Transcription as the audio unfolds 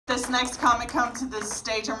next comic come to this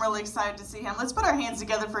stage. I'm really excited to see him. Let's put our hands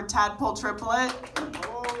together for Tadpole Triplett.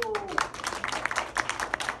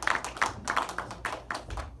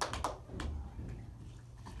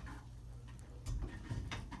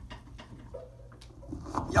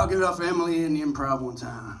 Y'all give it up for Emily in the Improv one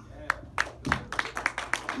time.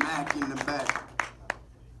 Mac in the back.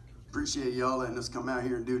 Appreciate y'all letting us come out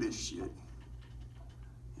here and do this shit.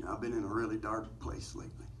 You know, I've been in a really dark place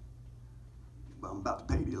lately, but I'm about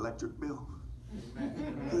to pay the electric bill.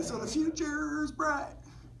 And so the future's bright.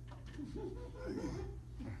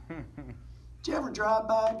 Did you ever drive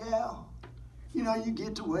by a gal? You know, you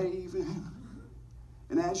get to waving,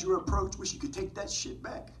 and as you approach, wish you could take that shit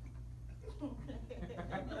back.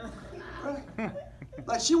 Right?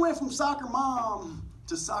 Like she went from soccer mom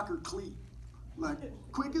to soccer cleat. Like,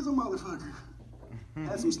 quick as a motherfucker.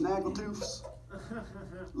 Had some snaggletooths.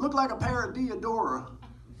 Looked like a pair of Diodora.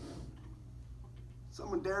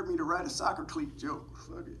 Someone dared me to write a soccer cleat joke.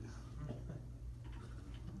 Fuck it.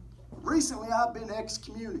 Recently, I've been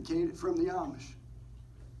excommunicated from the Amish.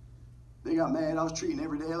 They got mad. I was treating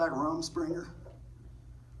every day like a rumspringer.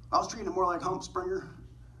 I was treating it more like humpspringer.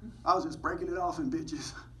 I was just breaking it off in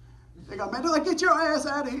bitches. They got mad. They're like, get your ass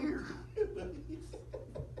out of here.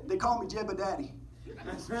 They call me Jebba Daddy.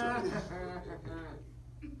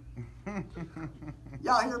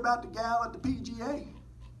 Y'all hear about the gal at the PGA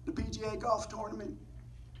golf tournament?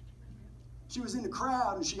 She was in the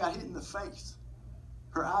crowd and she got hit in the face.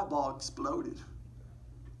 Her eyeball exploded.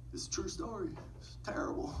 It's a true story. It's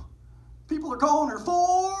terrible. People are calling her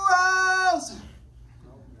Four Eyes.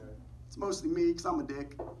 It's mostly me because I'm a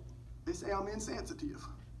dick. They say I'm insensitive.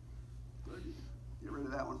 Get rid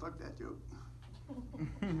of that one. Fuck that joke.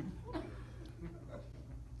 Did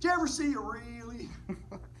you ever see a really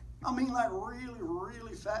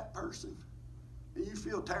fat person and you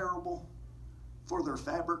feel terrible for their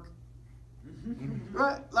fabric?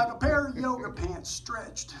 Right? Like a pair of yoga pants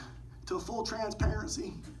stretched to full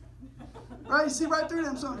transparency. Right? You see right through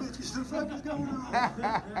them son of bitches. What the fuck is going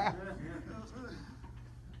on?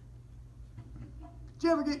 Did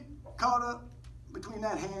you ever get caught up between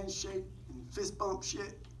that handshake and fist bump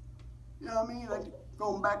shit? You know what I mean? Like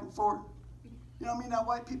going back and forth. You know what I mean? That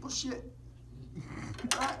white people shit.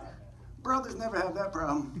 Right? Brothers never have that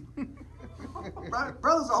problem. Right?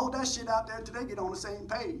 Brothers will hold that shit out there till they get on the same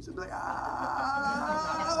page. They'll be like,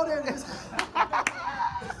 oh, there it is.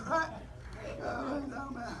 Right?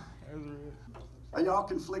 Are y'all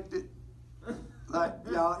conflicted? Like,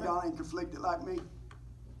 y'all ain't conflicted like me?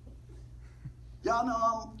 Y'all know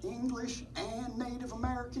I'm English and Native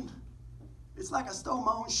American? It's like I stole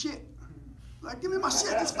my own shit. Like, give me my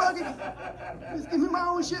shit, just give me my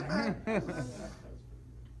own shit back.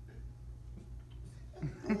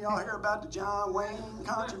 And y'all hear about the John Wayne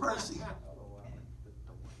controversy?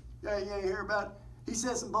 Yeah, you ain't hear about it? He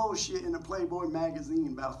said some bullshit in a Playboy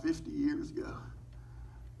magazine about 50 years ago.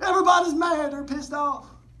 Everybody's mad, they're pissed off.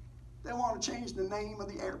 They want to change the name of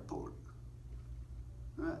the airport.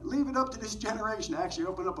 Leave it up to this generation to actually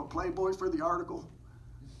open up a Playboy for the article.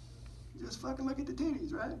 Just fucking look at the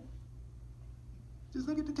titties, right? Just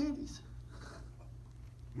look at the titties.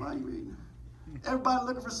 Why are you eating? Everybody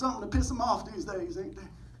looking for something to piss them off these days, ain't they?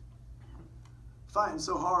 Fighting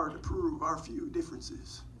so hard to prove our few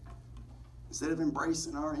differences instead of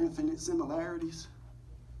embracing our infinite similarities.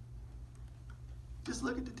 Just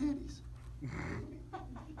look at the titties.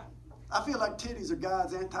 I feel like titties are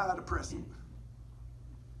God's antidepressant.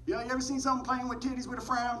 You know, you ever seen someone playing with titties with a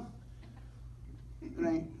frown? It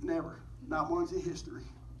ain't never. Not once in history.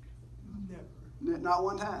 Never. Not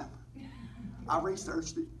one time. I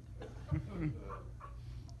researched it.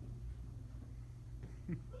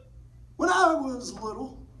 When I was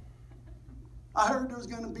little, I heard there was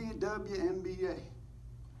going to be a WNBA.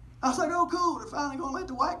 I was like, oh cool, they're finally going to let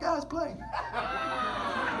the white guys play. You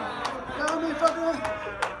know what I mean? Fuck around.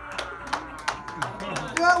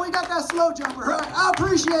 Yeah, we got that slow jumper, right? I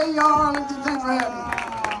appreciate y'all, Arlington. Thanks for having me.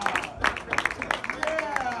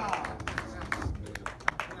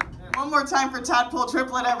 One more time for Tadpole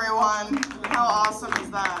Triplett, everyone. How awesome is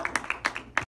that?